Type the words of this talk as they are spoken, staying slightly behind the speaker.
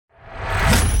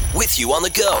with you on the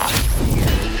go.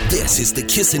 This is the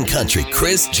Kissin' Country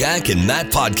Chris, Jack, and Matt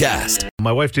podcast.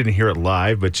 My wife didn't hear it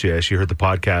live, but she heard the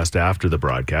podcast after the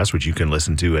broadcast, which you can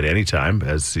listen to at any time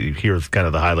as you hear kind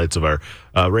of the highlights of our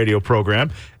radio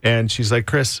program. And she's like,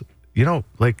 Chris,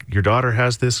 like your daughter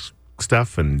has this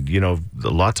stuff and,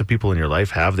 lots of people in your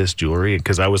life have this jewelry. And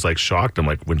because I was like shocked. I'm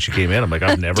like, when she came in, I'm like,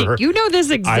 I've never heard. You know this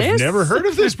exists? I've never heard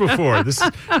of this before.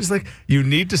 She's like, you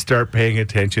need to start paying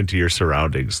attention to your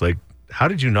surroundings. Like, how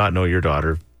did you not know your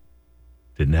daughter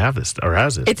didn't have this or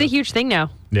has it? It's a huge thing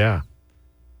now. Yeah.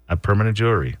 A permanent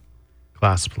jewelry,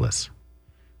 claspless.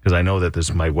 Because I know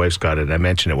that my wife's got it. I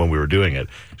mentioned it when we were doing it.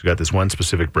 She's got this one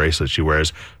specific bracelet she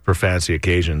wears for fancy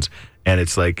occasions. And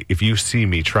it's like, if you see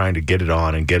me trying to get it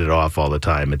on and get it off all the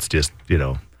time, it's just,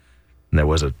 and there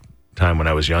was a time when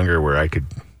I was younger where I could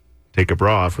take a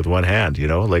bra off with one hand,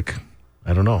 like,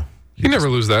 I don't know. You never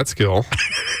lose that skill.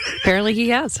 Apparently he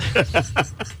has.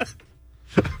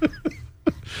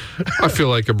 I feel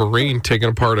like a Marine taking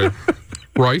apart a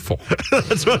rifle.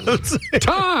 That's what I'm saying.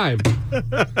 Time!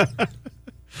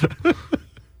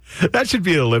 That should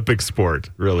be an Olympic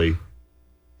sport, really.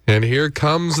 And here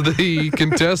comes the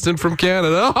contestant from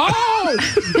Canada. Oh!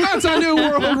 That's a new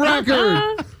world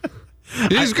record!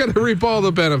 He's going to reap all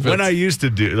the benefits. When I used to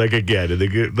do, like, again, in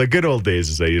the good old days,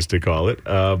 as I used to call it,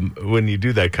 when you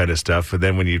do that kind of stuff, and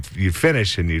then when you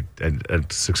finish and you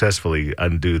successfully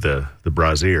undo the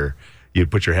brassiere, you'd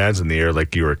put your hands in the air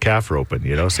like you were calf roping,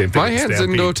 Same thing. My hands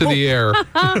didn't go to the air.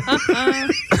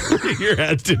 Your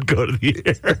hands didn't go to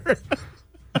the air.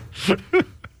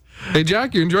 Hey,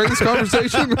 Jack, you enjoying this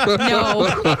conversation? No.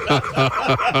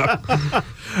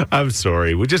 I'm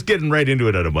sorry. We're just getting right into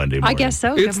it on a Monday morning. I guess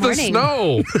so. It's Good the morning.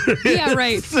 snow. Yeah,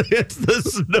 right. It's the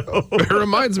snow. It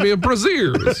reminds me of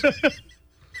brassieres.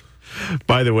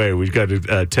 By the way, we've got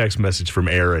a text message from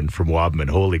Aaron from Wabamun.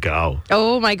 Holy cow.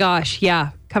 Oh, my gosh.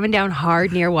 Yeah. Coming down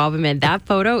hard near Wabamun. That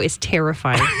photo is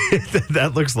terrifying.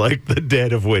 That looks like the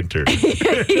dead of winter.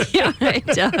 Yeah, it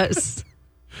does.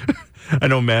 I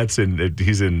know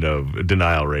he's in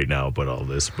denial right now about all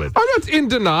this, but I'm not in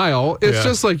denial. It's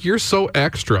just like, you're so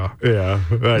extra. Yeah,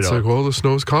 It's like, well, the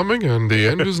snow's coming and the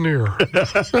end is near.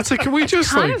 It's like, can we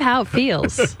just Kind of how it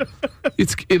feels.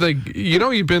 It's like,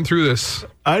 you've been through this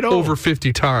over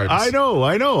 50 times. I know.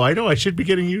 I should be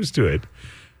getting used to it.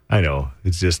 I know.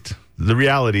 It's just, the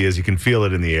reality is you can feel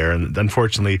it in the air, and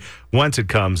unfortunately, once it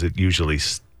comes, it usually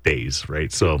stays,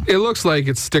 right? So it looks like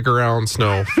it's stick around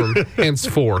snow from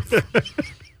henceforth.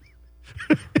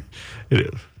 It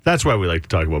is. That's why we like to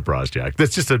talk about bras, Jack.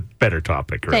 That's just a better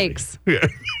topic, right? Thanks. Yeah. I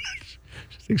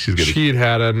think she's gonna. She'd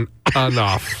had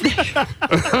enough.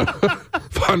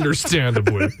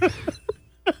 Understandably.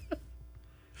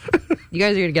 You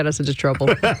guys are going to get us into trouble.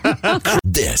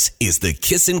 This is the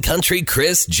Kissin' Country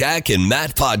Chris, Jack, and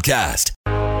Matt podcast.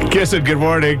 Kissin', good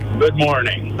morning. Good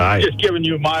morning. Hi. Just giving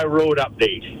you my road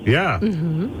update. Yeah.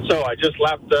 Mm-hmm. So I just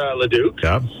left Leduc.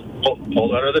 Yeah.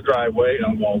 Pulled out of the driveway.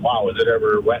 I'm going, wow, is it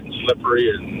ever wet and slippery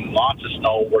and lots of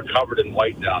snow? We're covered in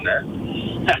white down there.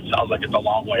 That sounds like it's a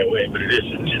long way away, but it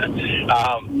isn't.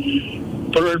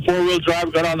 Put her in four-wheel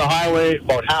drive, got on the highway,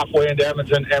 about halfway into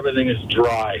Edmonton, everything is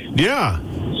dry. Yeah.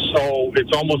 So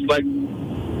it's almost like,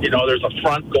 there's a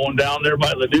front going down there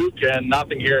by Leduc and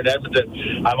nothing here in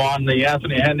Edmonton. I'm on the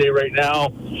Anthony Henday right now.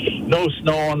 No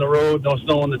snow on the road, no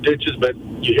snow in the ditches, but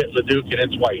you hit Leduc and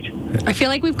it's white. I feel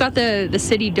like we've got the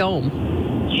city dome.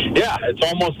 Yeah, it's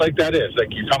almost like that is. Like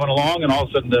you're coming along and all of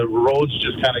a sudden the roads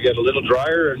just kind of get a little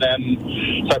drier. And then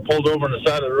so I pulled over on the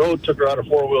side of the road, took her out of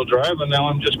four-wheel drive, and now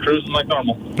I'm just cruising like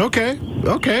normal. Okay.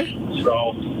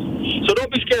 So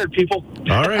don't be scared, people.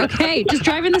 All right. Okay, just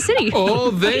drive in the city.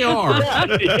 Oh, they are.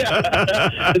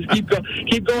 Yeah. Just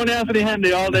keep going Anthony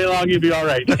Henday all day long. You'll be all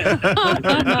right.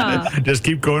 Just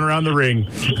keep going around the ring.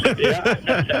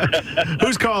 Yeah.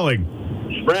 Who's calling?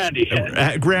 Randy.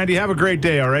 Randy, have a great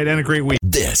day, all right, and a great week.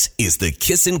 This is the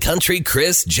Kissin' Country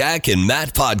Chris, Jack, and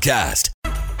Matt podcast.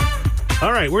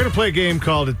 All right, we're going to play a game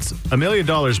called It's $1 Million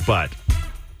But.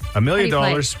 $1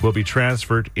 million will be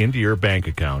transferred into your bank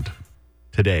account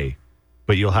today,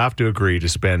 but you'll have to agree to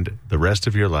spend the rest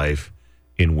of your life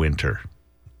in winter.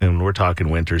 And we're talking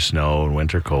winter snow and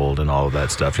winter cold and all of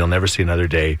that stuff. You'll never see another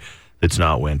day that's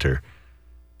not winter.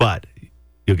 But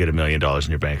you'll get $1 million in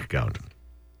your bank account.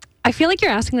 I feel like you're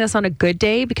asking this on a good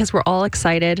day because we're all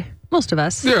excited, most of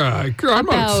us. Yeah, I'm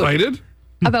excited.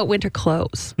 About winter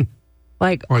clothes.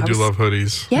 Like, I do love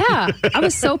hoodies. Yeah. I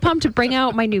was so pumped to bring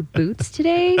out my new boots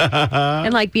today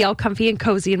and like be all comfy and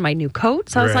cozy in my new coat.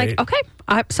 So I was like, okay,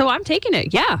 so I'm taking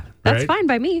it. Yeah, that's fine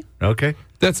by me. Okay.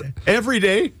 That's every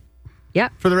day? Yeah.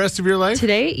 For the rest of your life?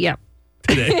 Today? Yeah.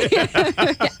 today.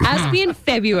 Ask me in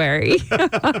February.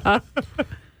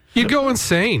 You'd go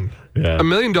insane. Yeah. $1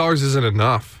 million isn't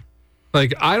enough.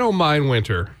 Like, I don't mind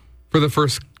winter for the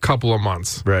first couple of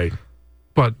months. Right.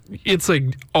 But it's like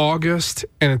August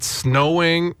and it's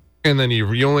snowing, and then you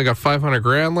only got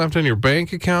 $500,000 left in your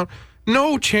bank account.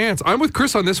 No chance. I'm with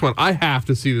Chris on this one. I have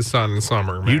to see the sun in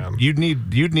summer, man. You'd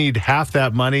need half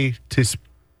that money to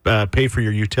pay for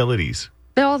your utilities.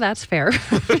 Oh, that's fair.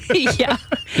 Yeah.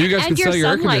 You guys And can your sell your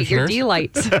air sunlight, your conditioners.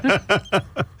 D-lights.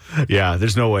 Yeah,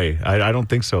 there's no way. I don't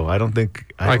think so. I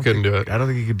couldn't do it. I don't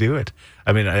think you could do it.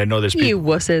 I mean, I know there's You people.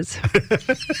 wusses.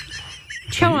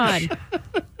 Come on.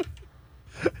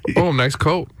 Oh, nice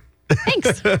coat.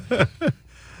 Thanks.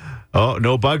 Oh,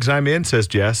 no bugs, I'm in, says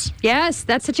Jess. Yes,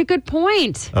 that's such a good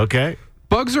point. Okay.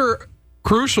 Bugs are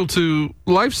crucial to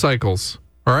life cycles.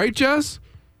 All right, Jess?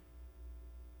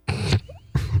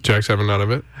 Jack's having none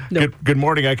of it. Good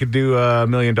morning. I could do $1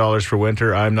 million for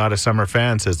winter. I'm not a summer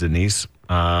fan, says Denise.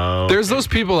 There's those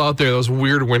people out there, those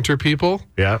weird winter people.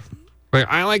 Yeah. Like,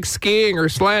 I like skiing or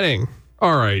sledding.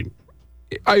 All right.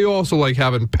 I also like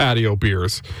having patio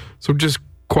beers. So just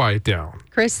quiet down.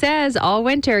 Chris says, all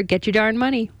winter, get your darn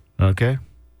money. Okay.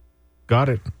 Got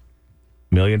it. $1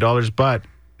 million, but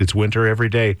it's winter every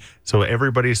day. So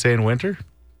everybody's saying winter?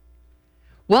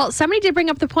 Well, somebody did bring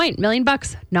up the point. $1 million,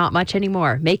 not much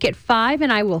anymore. Make it 5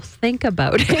 and I will think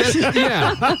about it.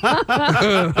 Yeah.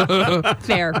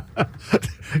 Fair.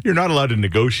 You're not allowed to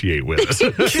negotiate with us.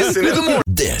 Kissin' in the morning.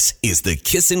 This is the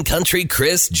Kissin' Country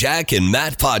Chris, Jack, and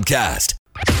Matt podcast.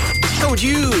 How would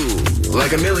you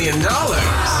like $1 million? But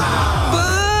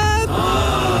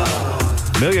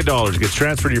 $1 million gets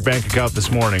transferred to your bank account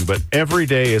this morning, but every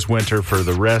day is winter for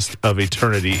the rest of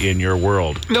eternity in your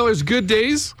world. No, there's good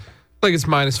days. Like it's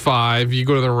 -5. You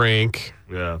go to the rink.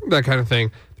 Yeah. That kind of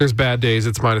thing. There's bad days.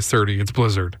 It's -30. It's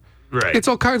blizzard. Right. It's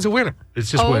all kinds of winter. It's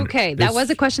just winter. Okay, that was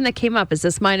a question that came up. Is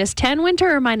this -10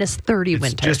 winter or -30 It's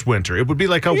winter? just winter. It would be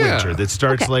like a Yeah. winter that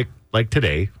starts Okay. like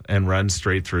today and runs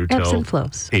straight through Ebbs till and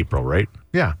flows. April, right?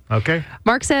 Yeah. Okay.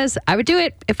 Mark says, I would do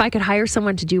it if I could hire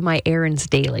someone to do my errands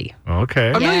daily.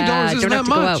 Okay. $1 million Yeah, isn't don't that have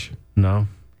to go much. out. No.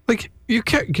 Like you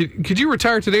can't. Could you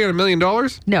retire today on $1 million?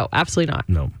 No, absolutely not.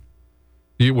 No.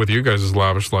 With you guys'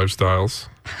 lavish lifestyles.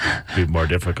 Be more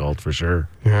difficult for sure.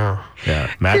 Yeah. Yeah.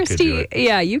 Matt could do Christy, it.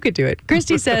 yeah, you could do it.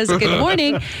 Christy says, good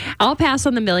morning. I'll pass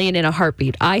on the $1 million in a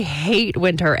heartbeat. I hate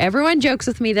winter. Everyone jokes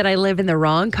with me that I live in the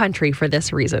wrong country for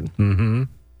this reason. Mm-hmm.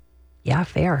 Yeah,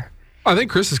 fair. I think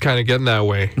Chris is kind of getting that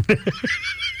way.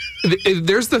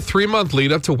 There's the 3-month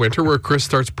lead up to winter where Chris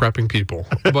starts prepping people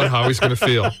about how he's going to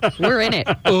feel. We're in it.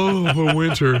 Oh, the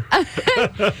winter.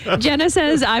 Jenna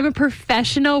says, I'm a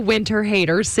professional winter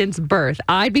hater since birth.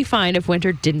 I'd be fine if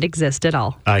winter didn't exist at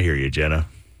all. I hear you, Jenna.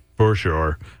 For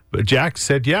sure. But Jack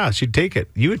said, yeah, she'd take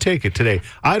it. You would take it today.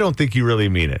 I don't think you really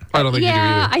mean it. I don't think you do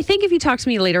Yeah, either. I think if you talk to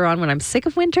me later on when I'm sick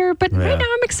of winter, but Yeah. right now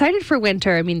I'm excited for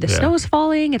winter. I mean, the snow's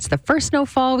falling. It's the first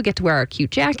snowfall. We get to wear our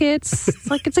cute jackets.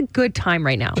 It's a good time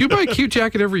right now. Do you buy a cute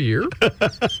jacket every year?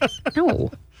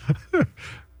 No.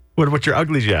 What about your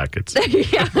ugly jackets?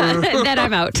 Yeah, then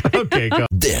I'm out. Okay, go.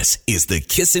 this is the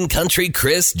Kissin' Country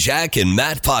Chris, Jack, and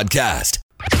Matt podcast.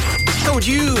 How would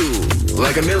you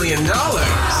like $1 million?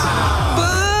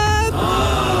 But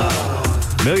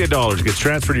 $1 million gets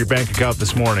transferred to your bank account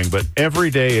this morning, but every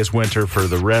day is winter for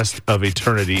the rest of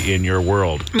eternity in your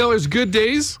world. No, there's good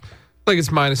days. Like it's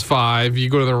 -5. You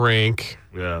go to the rink.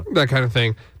 Yeah. That kind of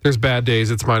thing. There's bad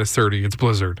days. It's -30. It's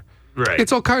blizzard. Right.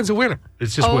 It's all kinds of winter.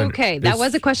 It's just winter. Okay, that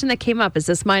was a question that came up. Is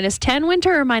this -10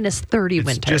 winter or -30 It's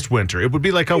winter? just winter. It would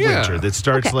be like a Yeah. winter that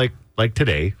starts Okay. like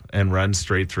today and runs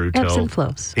straight through Ebbs till and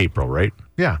flows. April, right?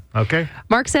 Yeah. Okay.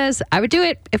 Mark says, I would do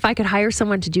it if I could hire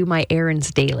someone to do my errands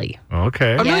daily.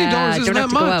 Okay. $1 million Yeah, isn't don't that have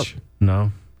to go much.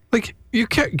 No. Like you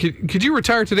can't. Could you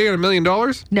retire today on $1 million?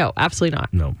 No, absolutely not.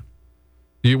 No.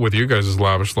 With you guys'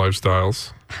 lavish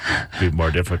lifestyles. Be more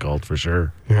difficult for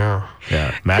sure. Yeah.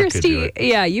 Yeah. Matt could do Christy, it.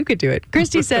 yeah, you could do it.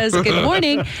 Christy says, good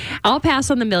morning. I'll pass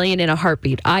on the $1 million in a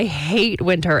heartbeat. I hate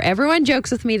winter. Everyone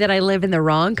jokes with me that I live in the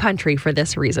wrong country for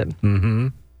this reason. Mm-hmm.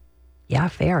 Yeah,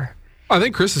 fair. I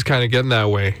think Chris is kind of getting that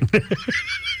way.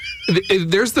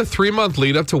 There's the 3-month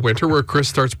lead up to winter where Chris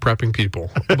starts prepping people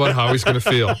about how he's going to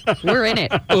feel. We're in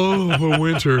it. Oh, the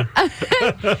winter.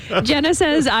 Jenna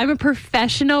says, I'm a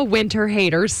professional winter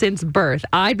hater since birth.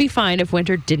 I'd be fine if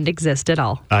winter didn't exist at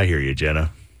all. I hear you, Jenna.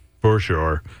 For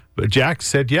sure. But Jack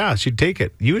said, yeah, she'd take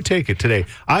it. You would take it today.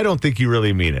 I don't think you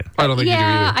really mean it. I don't think you do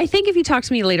Yeah, either. I think if you talk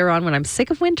to me later on when I'm sick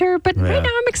of winter, but Yeah. right now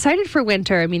I'm excited for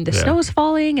winter. I mean, the snow's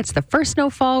falling. It's the first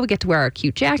snowfall. We get to wear our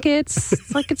cute jackets.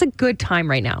 It's a good time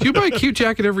right now. Do you buy a cute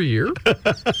jacket every year?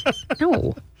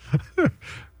 No.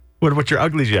 What about your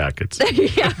ugly jackets?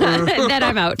 Yeah, then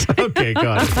I'm out. Okay,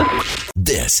 got it.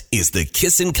 This is the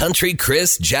Kissin' Country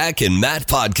Chris, Jack, and Matt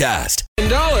podcast. $1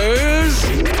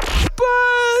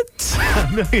 but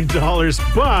 $1 million,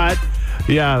 but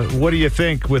yeah, what do you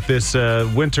think with this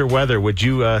winter weather? Would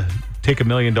you take $1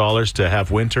 million to have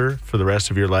winter for the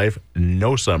rest of your life?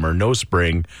 No summer, no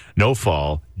spring, no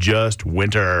fall, just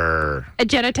winter.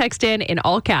 Jenna texted in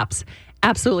all caps.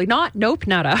 Absolutely not. Nope,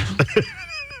 nada.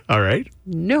 All right.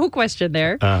 No question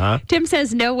there. Uh-huh. Tim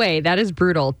says, no way. That is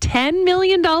brutal. $10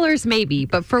 million maybe,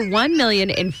 but for $1 million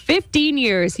in 15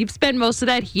 years, you've spent most of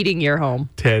that heating your home.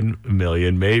 10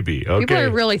 million maybe. Okay. People are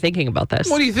really thinking about this.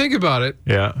 what do you think about it?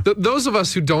 Yeah. Those of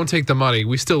us who don't take the money,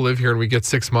 we still live here and we get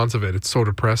 6 months of it. It's so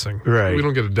depressing. Right. We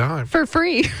don't get a dime. For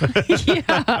free.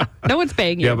 Yeah. No one's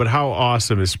paying you. Yeah, but how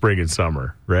awesome is spring and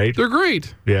summer, right? They're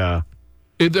great. Yeah.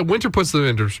 The winter puts them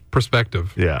into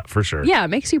perspective. Yeah, for sure. Yeah, it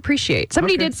makes you appreciate.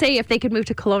 Somebody Okay. did say if they could move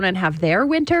to Kelowna and have their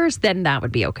winters, then that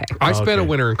would be okay. I spent a Okay.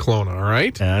 winter in Kelowna, all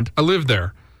right? And? I lived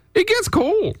there. It gets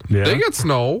cold. Yeah. They get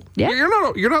snow. Yeah.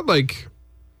 You're not like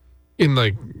in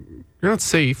like you're not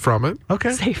safe from it.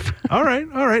 Okay. Safe. All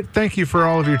right. Thank you for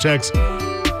all of your texts.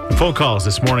 Phone calls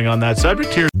this morning on that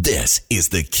subject here. This is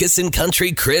the Kissin'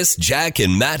 Country Chris, Jack,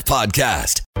 and Matt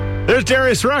podcast. There's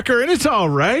Darius Rucker, and it's all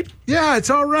right. Yeah, it's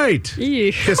all right.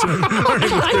 Eesh. Kissing in the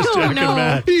morning with Chris, don't Jack, and know.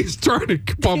 Matt. He's trying to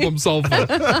pump himself up.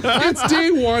 It's day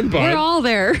one, We're bud. all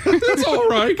there. It's all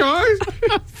right, guys.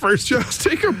 First, Just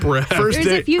take a breath. first There's a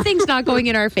day, few things not going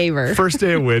in our favor. first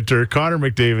day of winter. Connor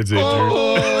McDavid's injured.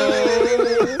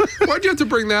 Oh. Why'd you have to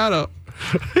bring that up?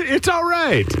 It's all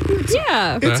right.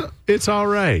 Yeah. It's all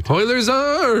right. Oilers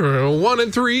are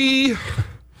 1-3.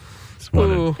 It's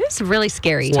one Oh, It's really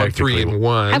scary.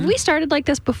 1-3-1. Have we started like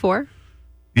this before?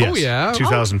 yes, Oh, yeah.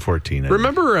 2014. I think.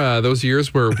 Remember those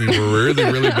years where we were really,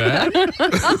 really bad?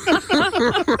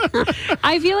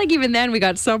 I feel like even then we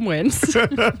got some wins. Well,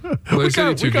 We there's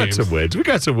only got, two we got games. some wins. We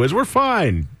got some wins. We're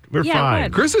fine. We're Yeah, fine.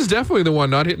 good. Chris is definitely the one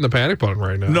not hitting the panic button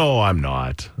right now. No, I'm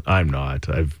not.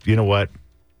 You know what?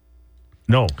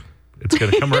 No, it's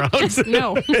going to come around.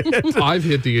 No. I've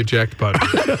hit the eject button.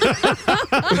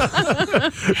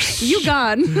 You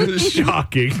gone.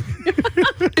 Shocking.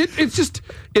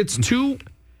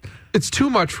 It's too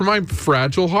much for my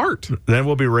fragile heart. Then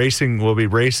we'll be racing.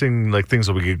 Like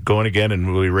things will be going again,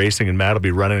 and we'll be racing, and Matt will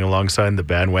be running alongside the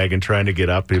bandwagon trying to get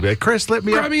up. He'll be like, "Chris, let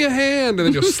me Grab up." me a hand, and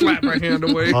then you'll slap my hand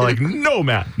away. I'm like, "No,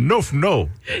 Matt, no."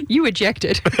 You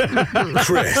ejected.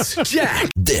 Chris, Jack.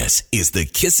 This is the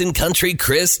Kissin' Country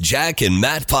Chris, Jack, and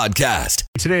Matt podcast.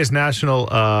 Today is National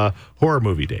Horror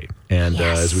Movie Day, and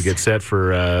as we get set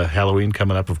for Halloween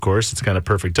coming up, of course, it's kind of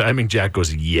perfect timing. Jack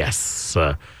goes, "Yes."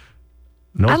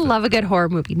 No, I love a good horror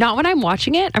movie. Not when I'm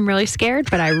watching it. I'm really scared,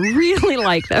 but I really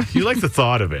like them. you like the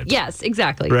thought of it, Yes,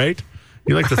 exactly. right?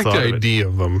 You like the I like thought the of it. idea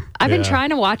of them. I've been Yeah.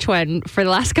 trying to watch one for the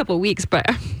last couple of weeks, but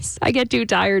I get too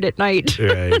tired at night.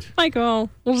 Right. Like, oh,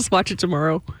 we'll just watch it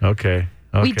tomorrow. Okay.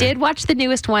 We did watch the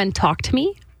newest one, Talk to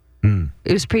Me.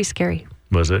 It was pretty scary.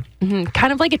 Was it?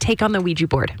 Kind of like a take on the Ouija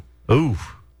board. Ooh,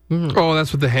 Oh,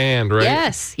 that's with the hand, right?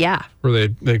 Yes, yeah. Where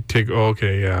they take. Oh,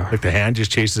 okay, yeah. like the hand just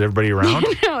chases everybody around.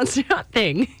 No, it's not a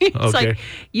thing. It's Okay. like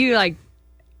you like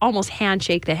almost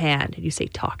handshake the hand and you say,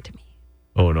 talk to me.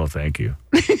 Oh no, thank you.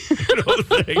 No,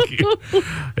 thank you.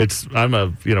 I'm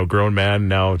a grown man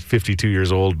now, 52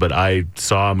 years old, but I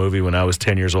saw a movie when I was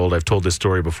 10 years old. I've told this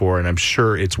story before, and I'm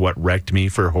sure it's what wrecked me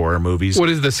for horror movies. What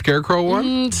is the Scarecrow one?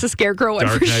 It's the scarecrow one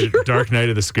for sure. Dark Night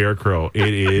of the Scarecrow.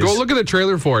 It is. Go look at the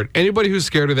trailer for it. Anybody who's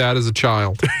scared of that is a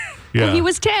child. Yeah. Well, he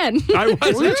was 10. I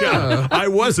was a child. I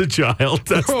was a child.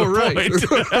 That's Oh, the right.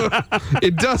 point.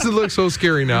 It doesn't look so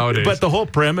scary nowadays. But the whole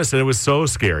premise, and it was so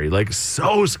scary, like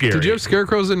so scary. Did you have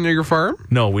scarecrows in your farm?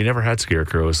 No, we never had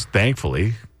scarecrows,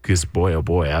 thankfully, because boy, oh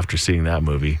boy, after seeing that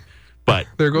movie. But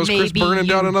There goes Chris Maybe burning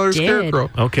down you another did. scarecrow.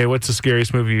 okay, what's the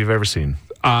scariest movie you've ever seen?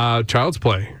 Child's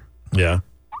Play. Yeah.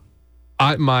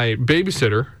 My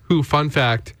babysitter, who, fun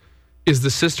fact, is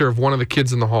the sister of one of the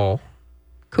kids in the hall.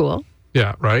 Cool.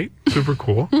 Yeah, right? Super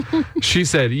cool. She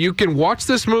said, you can watch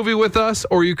this movie with us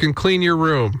or you can clean your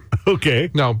room. Okay.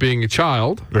 Now, being a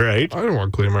child, Right. I didn't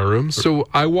want to clean my room. So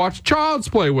I watched Child's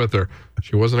Play with her.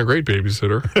 She wasn't a great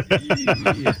babysitter.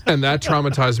 And that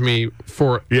traumatized me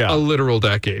for Yeah. a literal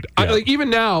decade. Yeah. Even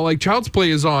now, like Child's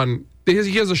Play is on, he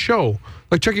has a show.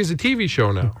 Like Chucky has a TV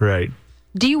show now. Right.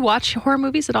 Do you watch horror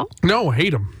movies at all? No,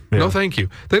 hate them. Yeah. No, thank you.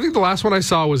 I think the last one I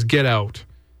saw was Get Out.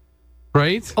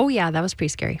 right? Oh, yeah, that was pretty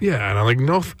scary. Yeah, and I'm like,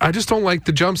 no, I just don't like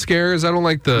the jump scares. I don't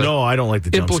like the No, I don't like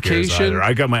the jump scares implication. either.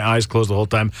 I got my eyes closed the whole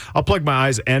time. I'll plug my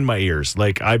eyes and my ears.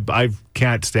 Like, I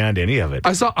can't stand any of it.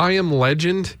 I saw I Am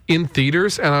Legend in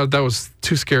theaters, and that was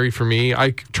too scary for me.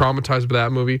 I traumatized by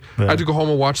that movie. I had to go home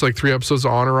and watch like 3 episodes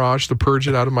of Entourage to purge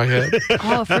it out of my head.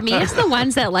 Oh, for me, it's the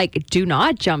ones that like do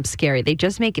not jump scary. They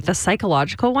just make it the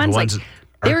psychological ones.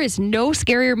 There is no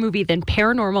scarier movie than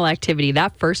Paranormal Activity.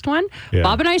 That first one, Yeah.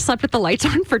 Bob and I slept with the lights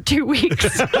on for 2 weeks.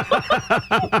 It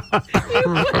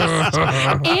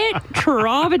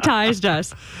traumatized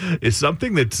us. It's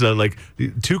something that's like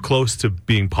too close to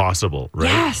being possible, right?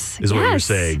 Yes, Is what you're yes.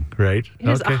 saying, right? It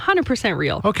is 100%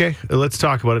 real. Okay, let's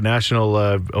talk about it.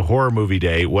 National Horror Movie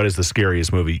Day. What is the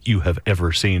scariest movie you have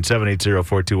ever seen?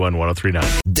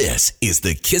 780-421-1039. This is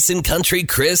the Kissin' Country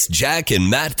Chris, Jack, and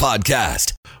Matt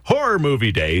podcast. Horror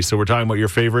Movie Day. So we're talking about your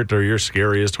favorite or your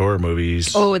scariest horror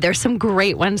movies. Oh, there's some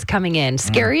great ones coming in.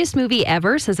 Scariest movie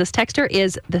ever, says this texter,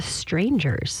 is The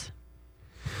Strangers.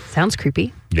 Sounds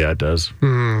creepy. Yeah, it does.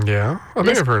 Yeah, I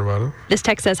think I've heard about it. This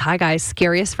text says, hi guys,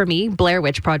 scariest for me, Blair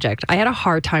Witch Project. I had a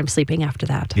hard time sleeping after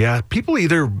that. Yeah, people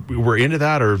either were into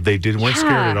that or they weren't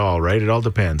scared Yeah. at all, right? It all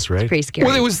depends, right? Pretty scary.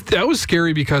 Well, that was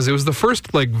scary because it was the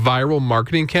first like viral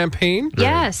marketing campaign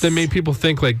Yes. that made people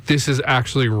think like this is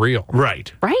actually real.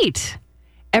 Right. Right.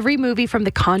 Every movie from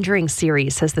the Conjuring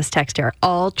series, says this texter,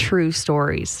 all true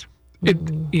stories.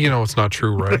 It's not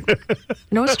true, right?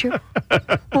 No, it's true.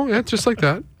 Oh, yeah, just like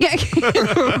that. Yeah.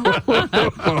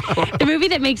 The movie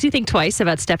that makes you think twice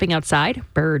about stepping outside,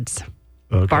 Birds.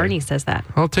 Okay. Barney says that.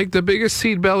 I'll take the biggest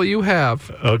seed belly you have.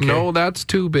 Okay. No, that's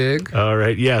too big. All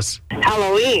right. Yes.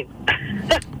 Halloween.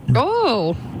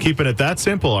 Oh, Keeping it that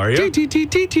simple, are you? Mind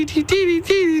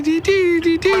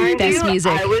Best you,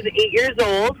 music. I was 8 years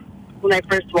old when I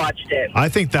first watched it. I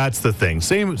think that's the thing.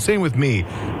 Same with me.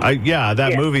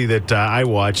 That movie that I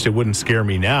watched, it wouldn't scare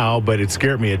me now, but it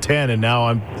scared me at 10, and now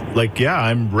I'm like,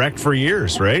 I'm wrecked for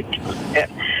years, right?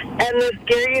 And the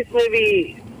scariest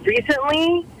movie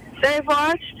recently that I've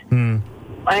watched,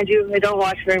 mind you, I don't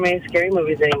watch very many scary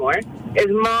movies anymore, is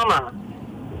Mama.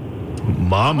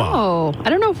 Mama. oh, I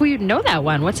don't know if we know that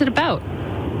one. What's it about?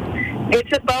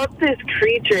 It's about this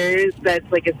creature that's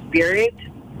like a spirit,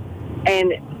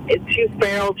 and it's 2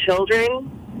 feral children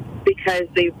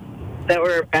that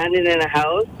were abandoned in a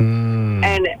house,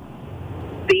 and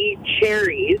they eat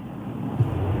cherries.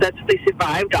 That's what they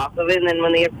survived off of it. And then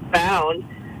when they found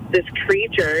this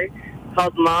creature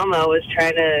called Mama was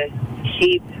trying to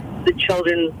keep the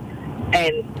children,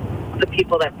 and the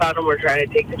people that found them were trying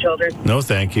to take the children. No,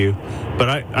 thank you. But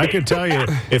I can tell you,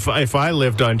 if I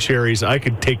lived on cherries, I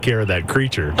could take care of that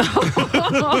creature.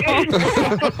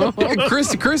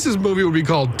 Chris's movie would be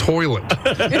called Toilet.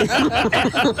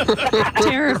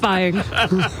 Terrifying.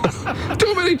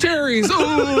 Too many cherries.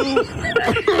 Oh.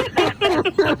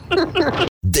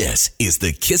 This is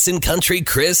the Kissin' Country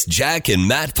Chris, Jack, and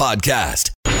Matt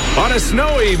podcast. On a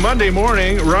snowy Monday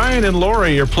morning, Ryan and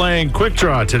Lori are playing Quick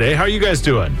Draw today. How are you guys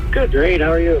doing? Good, great.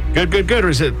 How are you? Good.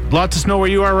 Is it lots of snow where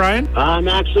you are, Ryan? I'm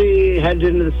actually headed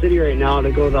into the city right now to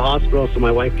go to the hospital so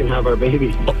my wife can have our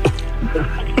baby.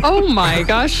 Oh my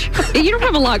gosh. You don't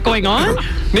have a lot going on.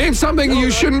 Name something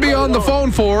you shouldn't be on the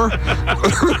phone for.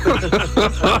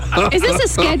 Is this a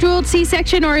scheduled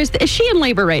C-section or is she in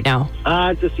labor right now?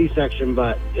 It's a C-section,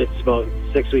 but it's about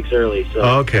 6 weeks early. So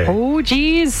Okay. Oh,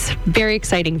 geez. Very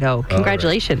exciting, though.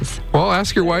 Congratulations. Well,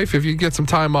 ask your wife if you get some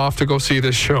time off to go see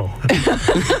this show.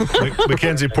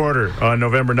 Mackenzie Porter on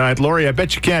November 9th. Lori, I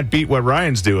bet you can't beat what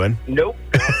Ryan's doing. Nope.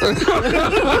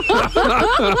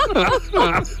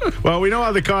 Well, we know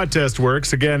how the contest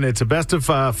works. Again, it's a best of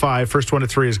 5. First one to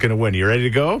 3 is going to win. You ready to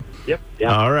go? Yep.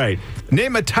 Yeah. All right.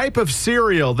 Name a type of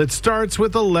cereal that starts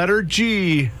with the letter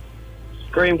G.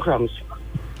 Graham crumbs.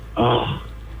 Oh,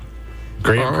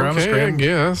 Graham crumbs? Okay, I Graham,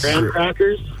 guess. graham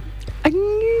crackers. I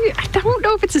don't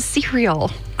know if it's a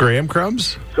cereal. Graham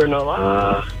crumbs?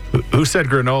 Granola. Who said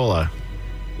granola?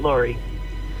 Lori.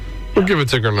 We'll give it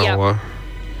to granola.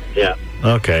 Yeah.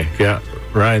 Okay. Yeah.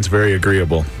 Ryan's very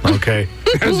agreeable. Okay.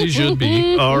 As he should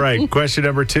be. All right. Question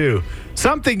number 2.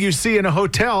 Something you see in a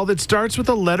hotel that starts with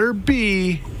the letter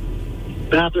B.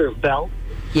 Bathroom bell.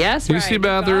 Yes, You right. see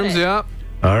bathrooms, yeah.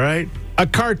 All right. A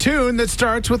cartoon that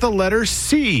starts with the letter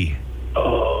C.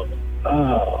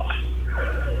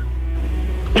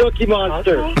 Cookie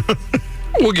Monster.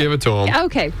 We'll give it to him.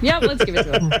 Okay. Yep, let's give it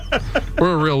to him.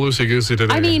 We're real loosey-goosey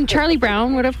today. I mean, Charlie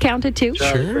Brown would have counted too.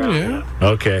 sure, yeah.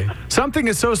 Okay. Something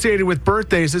associated with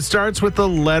birthdays that starts with the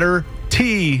letter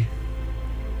T.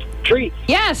 Treats.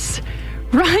 Yes.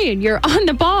 Ryan, you're on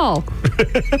the ball.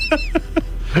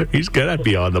 He's going to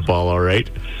be on the ball, all right.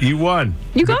 You won.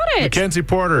 You got it. Mackenzie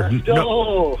Porter.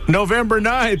 Go. November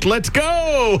 9th. Let's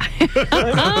go.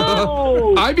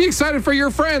 Oh. I'd be excited for your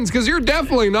friends because you're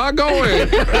definitely not going.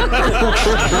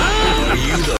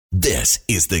 This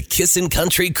is the Kissin'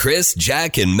 Country Chris,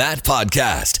 Jack, and Matt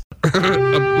podcast.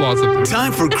 Lots of things.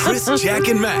 Time for Chris, Jack,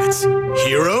 and Matt's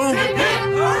Hero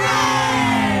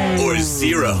or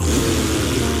Zero.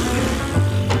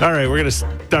 All right, we're going to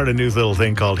start a new little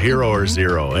thing called Hero or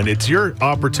Zero, and it's your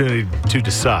opportunity to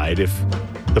decide if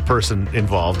the person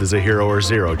involved is a hero or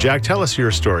zero. Jack, tell us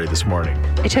your story this morning.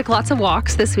 I took lots of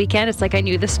walks this weekend. It's like I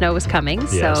knew the snow was coming.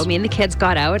 Yes. So me and the kids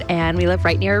got out, and we live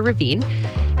right near a ravine.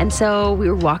 And so we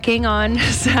were walking on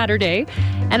Saturday,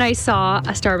 and I saw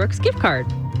a Starbucks gift card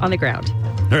on the ground.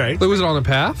 All right. Was it on the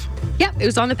path? Yep, it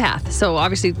was on the path. So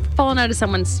obviously fallen out of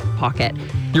someone's pocket.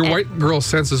 Your white girl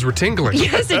senses were tingling.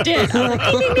 Yes, it did. I was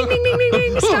like, ding, ding, ding, ding, ding,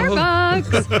 ding,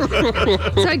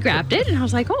 Starbucks. So I grabbed it and I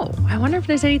was like, oh, I wonder if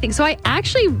there's anything. So I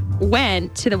actually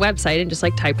went to the website and just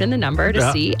like typed in the number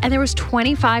to see, and there was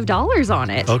 $25 on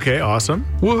it. Okay, awesome.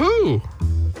 Woohoo!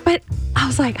 But I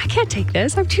was like, I can't take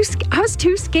this. I was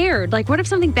too scared. Like, what if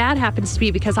something bad happens to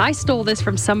me because I stole this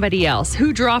from somebody else?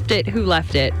 Who dropped it? Who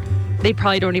left it? They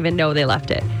probably don't even know they left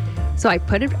it. So I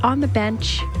put it on the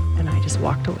bench and I just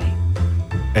walked away.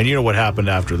 And you know what happened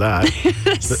after that?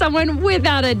 Someone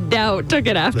without a doubt took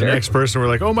it after. The next person were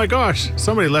like, oh my gosh,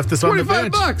 somebody left this on the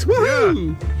bench. $25.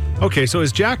 Woohoo! Yeah. Okay, so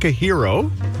is Jack a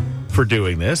hero for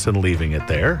doing this and leaving it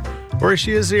there? Or is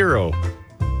she a zero?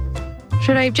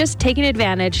 Should I have just taken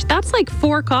advantage? That's like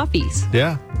 4 coffees.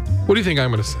 Yeah. What do you think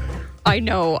I'm going to say? I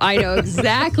know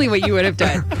exactly what you would have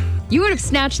done. You would have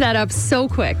snatched that up so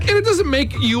quick. And it doesn't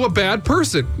make you a bad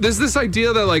person. There's this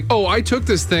idea that like, oh, I took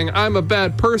this thing, I'm a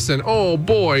bad person. Oh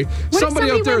boy,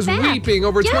 somebody out there is weeping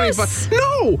over 25.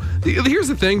 No, here's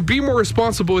the thing: be more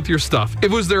responsible with your stuff. If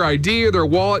it was their ID or their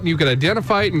wallet and you could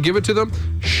identify it and give it to them,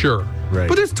 sure. Right.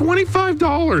 But it's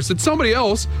 $25 that somebody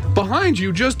else behind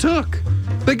you just took.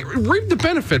 Like, reap the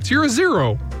benefits. You're a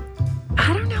zero.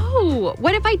 I don't know.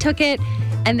 What if I took it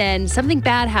and then something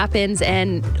bad happens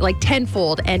and like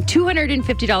tenfold and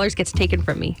 $250 gets taken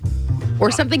from me?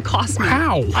 Or something costs me.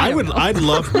 How? I'd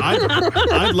love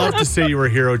to say you were a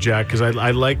hero, Jack, because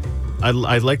I like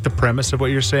the premise of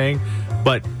what you're saying,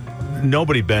 but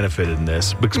nobody benefited in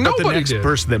this. But the next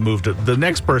person that moved it, the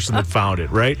next person that found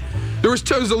it, right? There was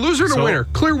a loser and a winner.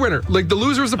 Clear winner. Like, the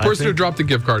loser is the person who dropped the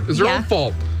gift card. It's their own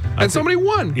fault. And somebody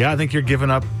won. Yeah, I think you're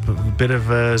giving up a bit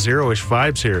of zero-ish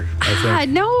vibes here.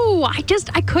 No, I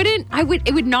couldn't.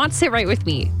 It would not sit right with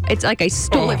me. It's like I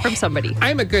stole it from somebody.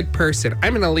 I'm a good person.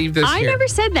 I'm going to leave this I never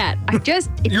said that.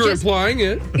 You're implying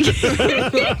it.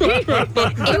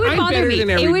 It would bother me.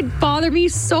 It would bother me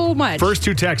so much. First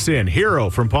 2 texts in. Hero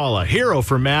from Paula. Hero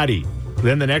from Maddie.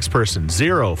 Then the next person.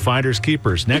 0. Finders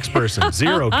keepers. Next person.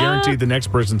 0. Guaranteed the next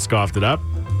person scoffed it up.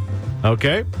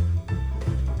 Okay.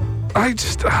 I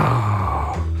just,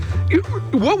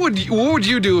 what would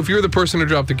you do if you were the person who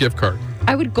dropped the gift card?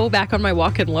 I would go back on my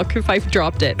walk and look if I've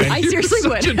dropped it. I seriously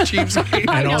would. Such a cheapskate.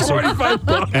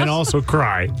 and also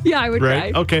cry. Yeah, I would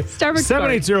right? cry. Okay.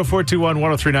 Starbucks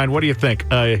 780-421-1039. What do you think?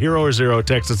 Hero or zero?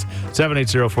 Text us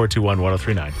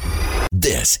 780-421-1039.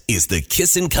 This is the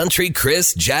Kissin' Country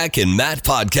Chris, Jack, and Matt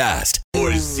podcast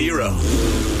or Zero.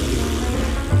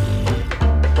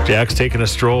 Jack's taking a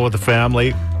stroll with the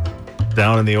family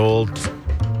down in the old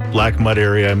Black Mud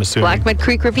area, I'm assuming. Black Mud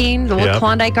Creek Ravine, the old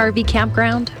Klondike RV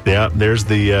campground. Yeah, there's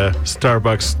the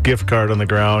Starbucks gift card on the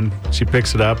ground. She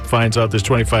picks it up, finds out there's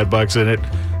 $25 in it,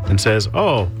 and says,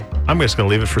 oh, I'm just going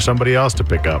to leave it for somebody else to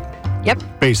pick up. Yep.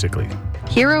 Basically.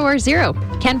 Hero or zero?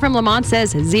 Ken from Lamont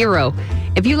says 0.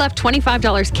 If you left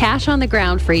 $25 cash on the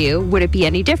ground for you, would it be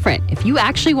any different? If you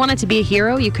actually wanted to be a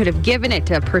hero, you could have given it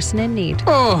to a person in need.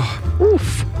 Oh,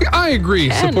 oof. I agree,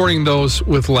 supporting those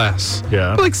with less.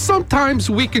 Yeah. But like, sometimes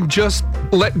we can just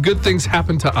let good things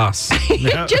happen to us.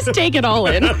 Just take it all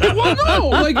in. Well, no.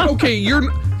 Like, okay,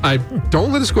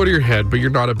 don't let this go to your head, but you're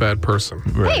not a bad person.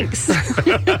 Thanks.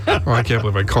 Oh, I can't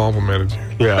believe I complimented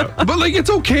you. Yeah. But like, it's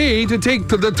okay to take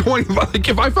the 20. Like,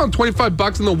 if I found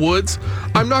 $25 in the woods,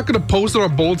 I'm not going to post it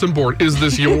on a bulletin board. Is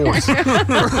this yours?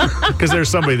 Because there's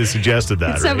somebody that suggested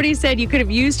that. Somebody said you could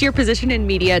have used your position in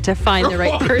media to find the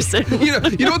right person.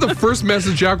 You know what the first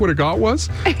message Jack would have got was?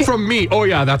 From me. Oh,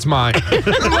 yeah, that's mine.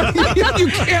 You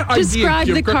can't describe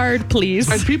the card,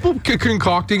 please. And people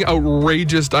concocting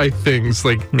outrageous things.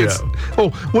 Like,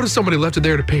 what if somebody left it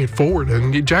there to pay it forward?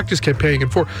 And Jack just kept paying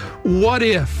it forward. What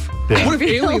if? Yeah. What if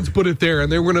aliens put it there and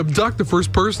they were going to abduct the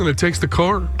first person that takes the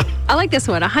card? I like this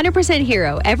one. 100%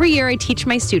 hero. Every year I teach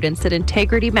my students that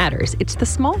integrity matters. It's the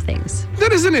small things.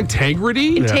 That isn't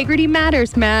integrity. Integrity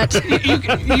matters, Matt.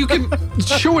 You can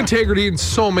show integrity in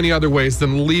so many other ways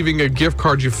than leaving a gift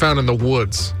card you found in the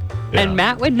woods. And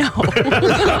Matt would know.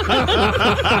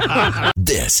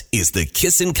 This is the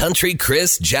Kissin' Country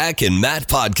Chris, Jack, and Matt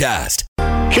podcast.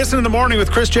 Kissin' in the Morning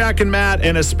with Chris, Jack, and Matt,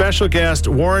 and a special guest,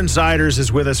 Warren Zeiders,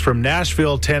 is with us from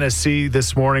Nashville, Tennessee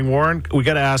this morning. Warren, we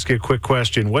got to ask you a quick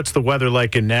question. What's the weather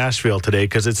like in Nashville today?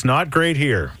 Because it's not great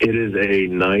here. It is a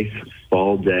nice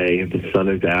fall day. The sun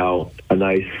is out. A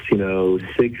nice,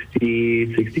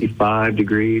 60, 65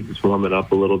 degrees. It's warming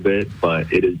up a little bit,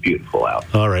 but it is beautiful out.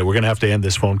 All right, we're going to have to end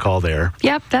this phone call there.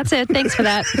 Yep, that's it. Thanks for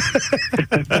that.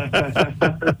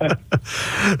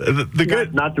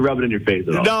 Not to rub it in your face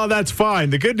at all. No, that's fine.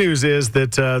 The good news is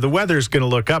that the weather's going to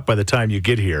look up by the time you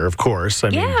get here, of course.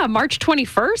 March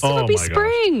 21st, it'll be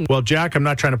spring. Gosh. Well, Jack, I'm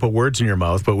not trying to put words in your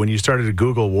mouth, but when you started to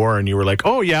Google Warren, you were like,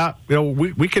 oh, yeah,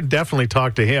 we could definitely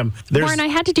talk to him. Warren, I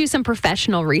had to do some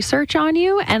professional research on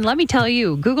you, and let me tell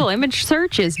you, Google image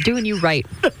search is doing you right.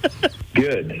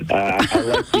 Good. I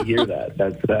like to hear that.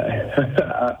 That's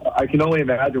I can only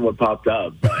imagine what popped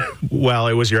up. But... Well,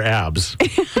 it was your abs.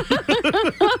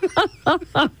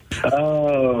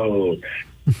 Oh,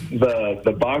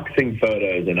 the boxing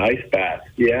photos and ice baths.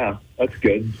 Yeah, that's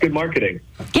good. It's good marketing.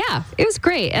 Yeah, it was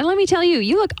great. And let me tell you,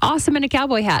 you look awesome in a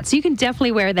cowboy hat, so you can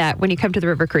definitely wear that when you come to the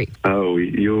River Creek. Oh,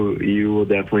 you will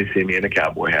definitely see me in a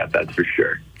cowboy hat, that's for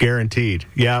sure. Guaranteed.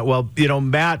 Yeah, well,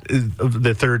 Matt,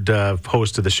 the third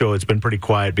host of the show, it's been pretty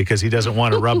quiet because he doesn't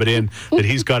want to rub it in that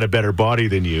he's got a better body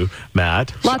than you,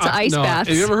 Matt. Lots of ice baths.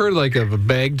 Have you ever heard of a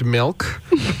bagged milk?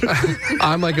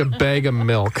 I'm like a bag of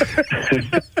milk.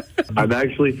 I'm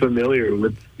actually familiar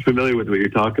with what you're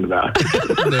talking about.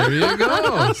 There you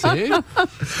go. See?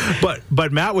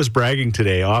 But Matt was bragging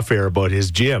today off air about his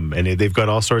gym, and they've got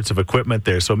all sorts of equipment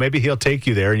there. So maybe he'll take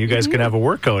you there, and you guys can have a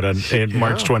workout on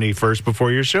March 21st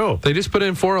before your show. They just put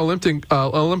in 4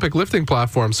 Olympic lifting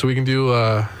platforms, so we can do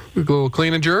a little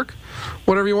clean and jerk,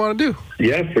 whatever you want to do.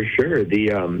 Yeah, for sure.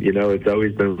 It's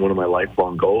always been one of my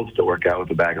lifelong goals to work out with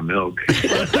a bag of milk.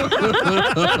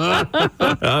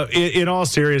 In all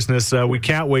seriousness, we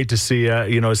can't wait to see,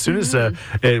 as soon as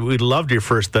we loved your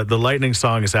first, the Lightning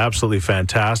song is absolutely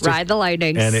fantastic. Ride the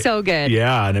Lightning, so good.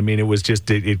 Yeah, and it was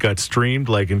just, it got streamed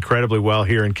incredibly well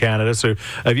here in Canada. So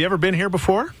have you ever been here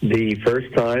before? The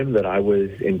first time that I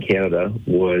was in Canada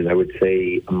was, I would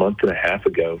say, a month and a half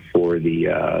ago for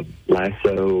the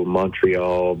Lasso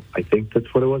Montreal, I think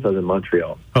that's what it was. I was in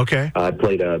Montreal. Okay. I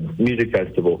played a music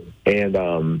festival, and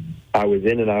I was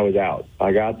in and I was out.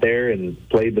 I got there and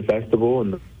played the festival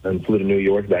and flew to New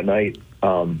York that night,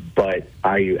 but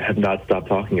I have not stopped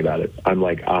talking about it. I'm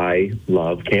like, I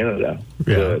love Canada.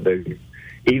 Yeah.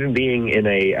 Even being in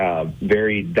a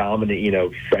very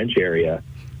dominant, French area,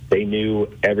 they knew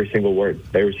every single word.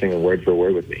 They were singing word for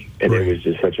word with me, and It was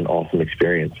just such an awesome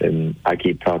experience. And I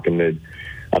keep talking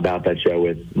about that show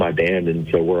with my band, and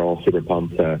so we're all super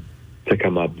pumped to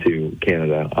come up to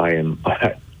Canada.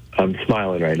 I'm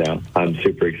smiling right now. I'm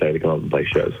super excited to come up and play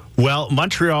shows. Well,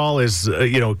 Montreal is,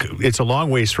 it's a long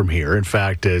ways from here. In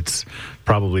fact, it's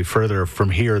probably further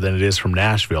from here than it is from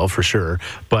Nashville, for sure.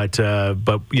 But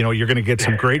you're going to get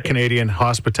some great Canadian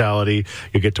hospitality.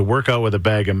 You get to work out with a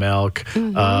bag of milk.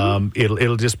 Mm-hmm.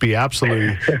 It'll just be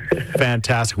absolutely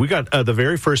fantastic. We got the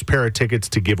very first pair of tickets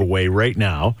to give away right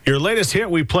now. Your latest hit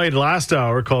we played last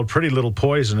hour called Pretty Little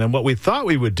Poison. And what we thought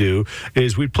we would do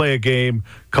is we'd play a game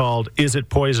called Is It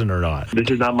Poison or Not?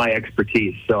 This is not my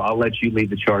expertise, so I'll let you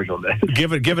lead the charge on this.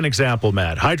 Give an example,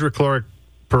 Matt. Hydrochloric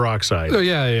peroxide. Oh,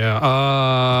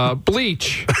 yeah.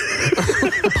 Bleach.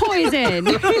 Poison.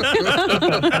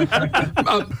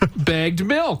 Bagged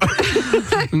milk.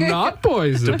 Not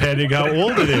poison. Depending how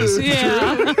old it is.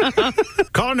 Yeah.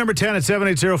 Caller number 10 at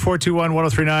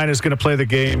 780-421-1039 is going to play the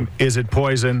game, Is It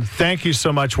Poison? Thank you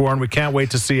so much, Warren. We can't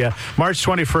wait to see you March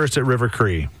 21st at River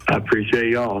Cree. I appreciate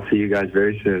y'all. See you guys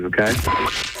very soon, okay?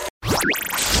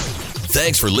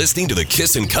 Thanks for listening to the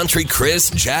Kissin' Country Chris,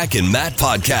 Jack, and Matt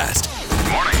podcast.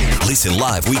 Listen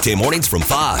live weekday mornings from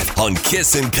 5 on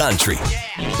Kissin' Country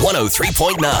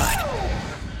 103.9.